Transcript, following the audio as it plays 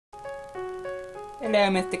Hello,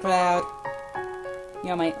 Mr. Cloud.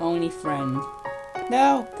 You're my only friend.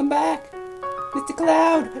 No, come back! Mr.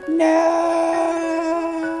 Cloud! No!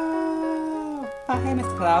 Oh, hey,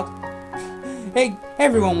 Mr. Cloud. Hey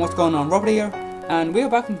everyone, what's going on? Robert here, and we're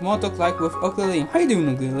back with more Duck Like with Ugly Liam. How you doing,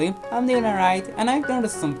 Ugly Liam? I'm doing alright, and I've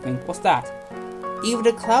noticed something. What's that? Either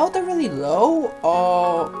the clouds are really low,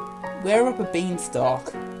 or we're up a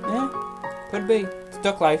beanstalk. Yeah, could be. It's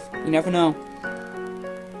Duck Life, you never know.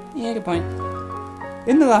 Yeah, good point.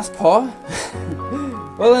 In the last part,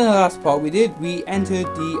 we entered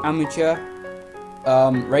the amateur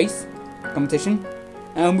race competition,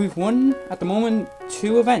 and we've won at the moment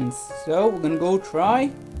 2 events. So we're gonna go try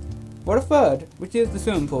for the third, which is the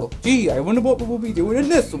swimming pool. Gee, I wonder what we'll be doing in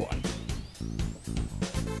this one.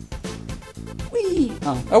 Whee!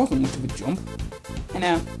 Oh, that wasn't much of a jump. I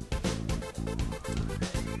know.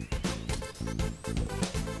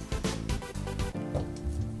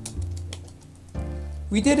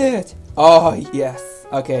 We did it! Oh, yes.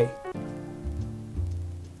 Okay.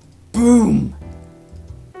 Boom!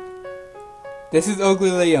 This is Ugly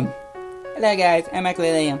Liam. Hello guys, I'm Ugly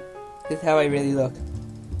Liam. This is how I really look.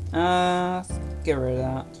 Let's get rid of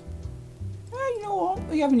that. You know what?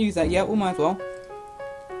 We haven't used that yet, we might as well.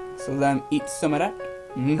 So let me eat some of that.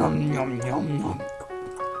 Nom nom nom nom.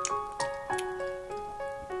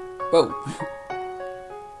 Whoa.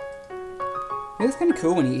 It's kind of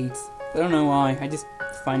cool when he eats. I don't know why, I just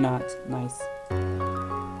find that nice.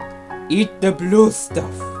 Eat the blue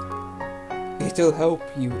stuff. It'll help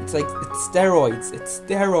you. It's like, it's steroids. It's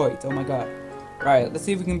steroids. Oh my god. Right, let's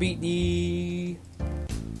see if we can beat the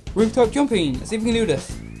rooftop jumping. Let's see if we can do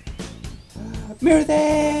this. Mirror's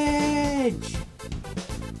Edge!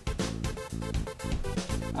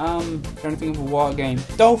 Trying to think of a water game.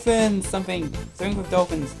 Dolphins! Something with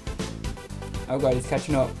dolphins. Oh god, he's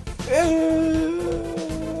catching up.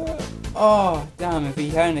 Oh, damn, if he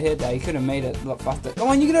hadn't hit that, he could have made it a lot faster. Come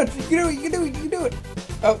on, you can do it! You can do it! You can do it! You can do it!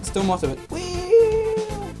 Oh, still most of it. Whee!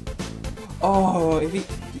 Oh, if he...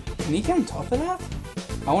 Can he get on top of that?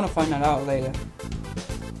 I want to find that out later.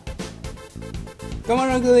 Come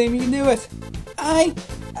on, Ugly Liam, you can do it! I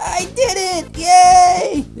did it!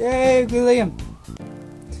 Yay! Yay, Ugly Liam!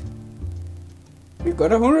 We've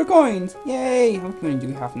got 100 coins! Yay! How much money do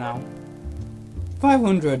we have now?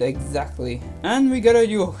 500 exactly. And we got a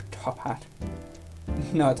new top hat.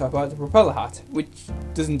 No, top hat, the propeller hat, which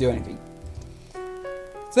doesn't do anything.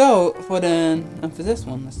 So, for this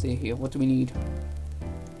one, let's see here, what do we need?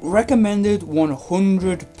 Recommended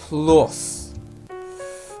 100 plus.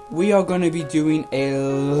 We are going to be doing a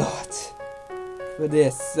lot for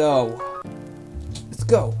this, so let's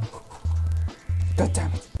go. God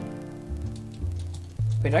damn it.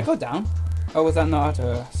 Wait, did I go down? Oh, was that not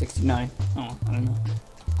at 69? Oh, I don't know.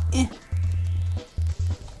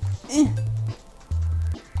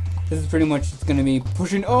 This is pretty much just going to be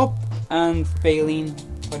pushing up and failing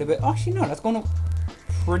quite a bit. Oh, actually, no, that's going up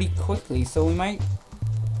pretty quickly, so it might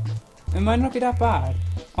not be that bad.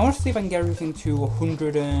 I want to see if I can get everything to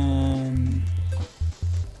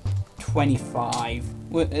 125.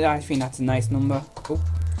 Well, I think that's a nice number. Oh,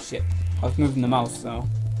 shit. I was moving the mouse, so.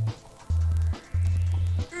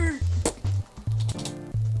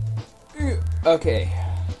 Okay.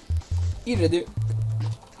 You did it.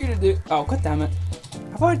 You did it. Oh, god damn it.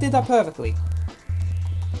 I thought I did that perfectly.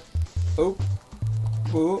 Oh.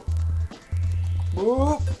 Oh.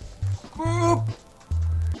 Oh. Oh.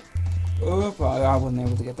 Oh, I wasn't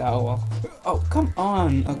able to get that. Oh well. Oh, come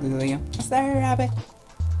on, Ugly Liam. What's that, rabbit?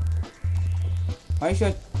 Why is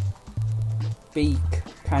your beak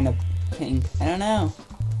kind of pink? I don't know.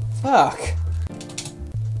 Fuck.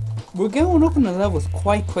 We're going up in the levels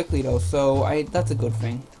quite quickly though, so that's a good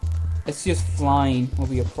thing. It's just flying will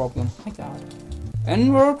be a problem. My god.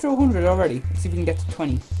 And we're up to 100 already. Let's see if we can get to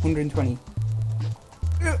 20. 120.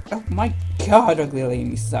 Oh my god, Ugly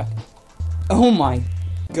Liam, you suck. Oh my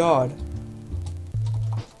god.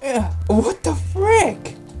 What the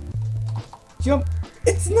frick? Jump.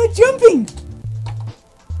 It's not jumping!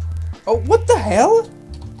 Oh, what the hell?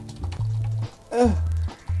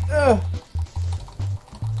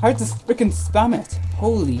 I had to freaking spam it.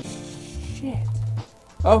 Holy shit.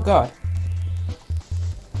 Oh god.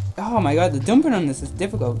 Oh my god, the jumping on this is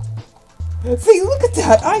difficult. See, look at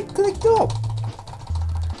that! I clicked up!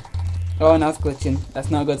 Oh, now it's glitching. That's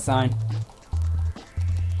not a good sign.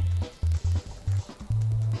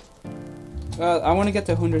 Well, I want to get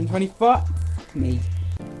to 125. Fuck me.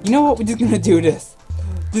 You know what? We're just gonna do this.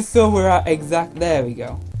 Just so we're at exact. There we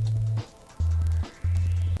go.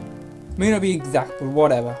 May not be exact, but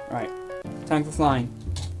whatever. Right. Time for flying.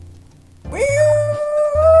 Woo!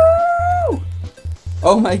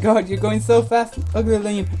 Oh my god, you're going so fast, ugly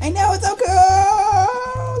Liam. I know, it's so cool!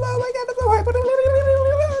 Oh my god, it's so hard. Look at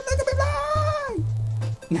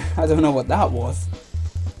me fly! I don't know what that was.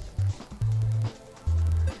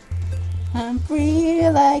 I'm free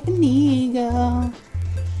like an eagle.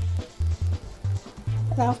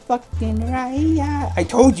 Without fucking right. I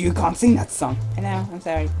told you can't sing that song. I know, I'm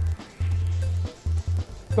sorry.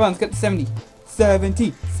 Come on, let's get to 70.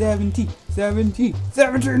 70, 70, 70,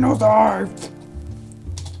 70, no dive!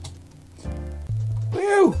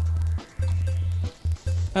 Woo!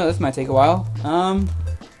 Oh, this might take a while. I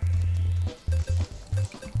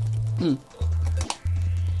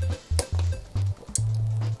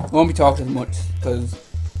won't be talking as much because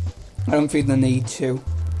I don't feel the need to.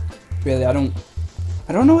 Really, I don't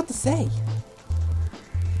know what to say.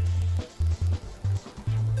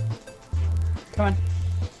 Come on.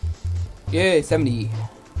 Yeah, 70.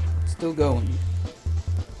 Still going.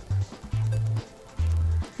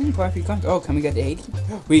 Quite a few coins. Oh, can we get to 80?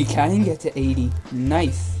 We can get to 80.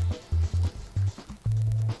 Nice.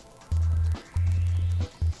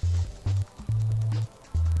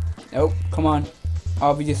 Oh, come on.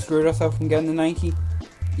 Oh, we just screwed ourselves from getting the 90.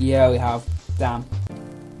 Yeah, we have. Damn.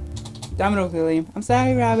 Damn it, Uncle Liam. I'm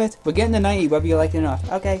sorry, Rabbit. We're getting the 90, whether you like it or not.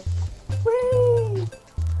 Okay. Whee!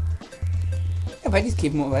 If I just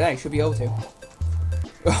keep them up like that, I should be able to.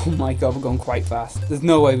 Oh my god, we're going quite fast. There's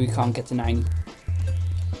no way we can't get to 90.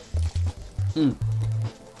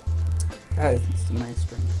 That is some nice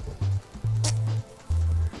string.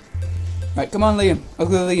 Right, come on, Liam.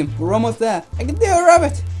 Ugly Liam. We're almost there. I can do it,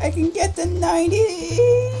 Rabbit. I can get to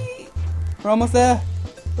 90. We're almost there.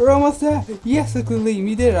 We're almost there. Yes, Ugly Liam,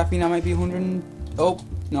 you did it. I think that might be 100. Oh,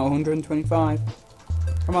 no, 125.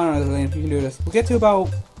 Come on, Ugly Liam, you can do this. We'll get to about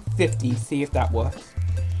 50. See if that works.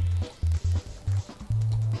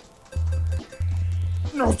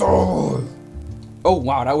 No, stop. Oh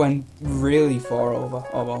wow, that went really far over.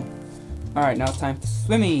 Oh well. Alright, now it's time for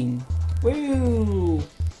swimming. Woo!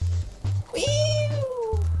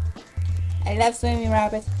 Woo! I love swimming,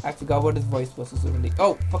 Rabbit. I forgot what his voice was. Really.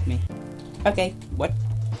 Oh, fuck me. Okay, what?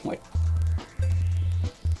 What?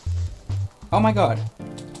 Oh my god.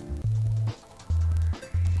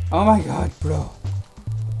 Oh my god, bro.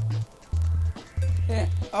 Yeah.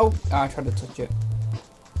 Oh, I tried to touch it.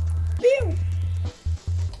 Ew!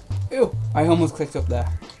 Ew, I almost clicked up there.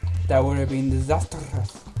 That would have been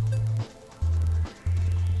disastrous.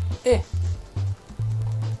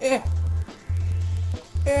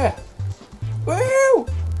 Woo!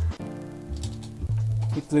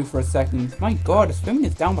 He flew for a second. My god, the swimming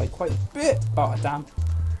is down by quite a bit. Oh, damn.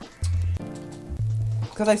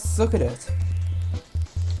 Because I suck at it.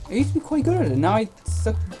 I used to be quite good at it. Now I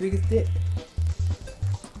suck the biggest dick.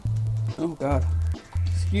 Oh god.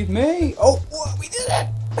 Excuse me. Oh, what? We did it!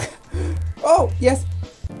 Oh, yes!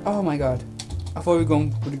 Oh my god. I thought we were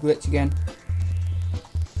going with a glitch again.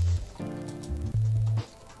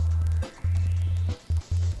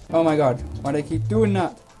 Oh my god. Why do I keep doing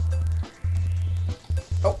that?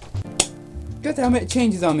 Oh. God damn it, it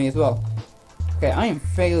changes on me as well. Okay, I am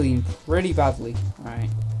failing pretty badly. Alright.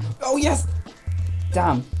 Oh, yes!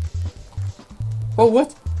 Damn. Oh,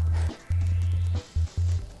 what?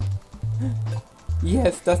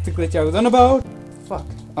 Yes, that's the glitch I was on about. Fuck.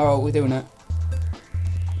 Oh, we're doing it.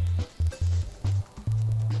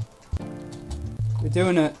 We're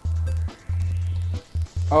doing it.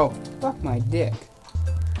 Oh, fuck my dick.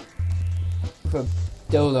 With a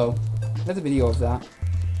dildo. There's a video of that.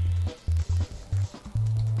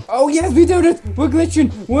 Oh yes, we did it! We're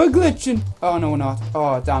glitching! We're glitching! Oh no, we're not.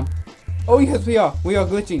 Oh damn. Oh yes, we are. We are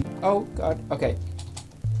glitching. Oh god. Okay.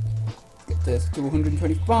 Get this to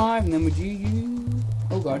 125 and then we're GG.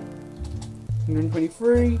 Oh god.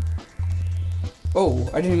 123. Oh,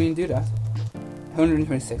 I didn't even do that.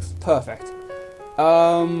 126. Perfect.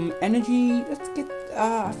 Energy. Let's get.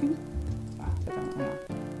 I think. I don't know.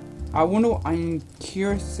 I wonder. I'm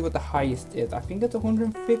curious to see what the highest is. I think it's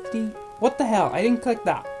 150. What the hell? I didn't click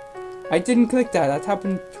that. I didn't click that. That's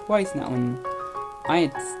happened twice now, and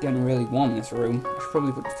it's getting really warm in this room. I should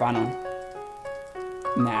probably put the fan on.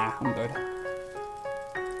 Nah, I'm good.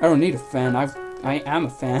 I don't need a fan. I am a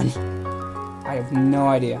fan. I have no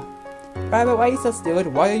idea. Rabbit, why are you so stupid?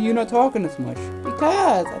 Why are you not talking as much?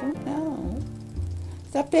 Because I don't know.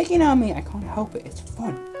 Stop picking on me. I can't help it. It's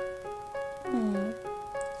fun.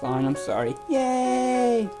 Fine, I'm sorry.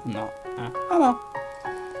 Yay! I'm not. Oh well.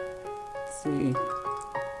 Let's see.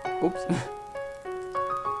 Oops.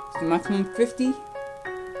 Is the maximum 50?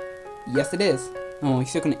 Yes, it is. Oh, he's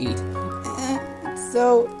still gonna eat.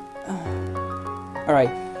 So.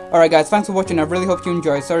 Alright. Alright guys, thanks for watching. I really hope you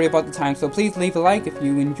enjoyed. Sorry about the time, so please leave a like if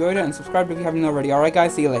you enjoyed it and subscribe if you haven't already. Alright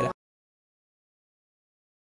guys, see you later.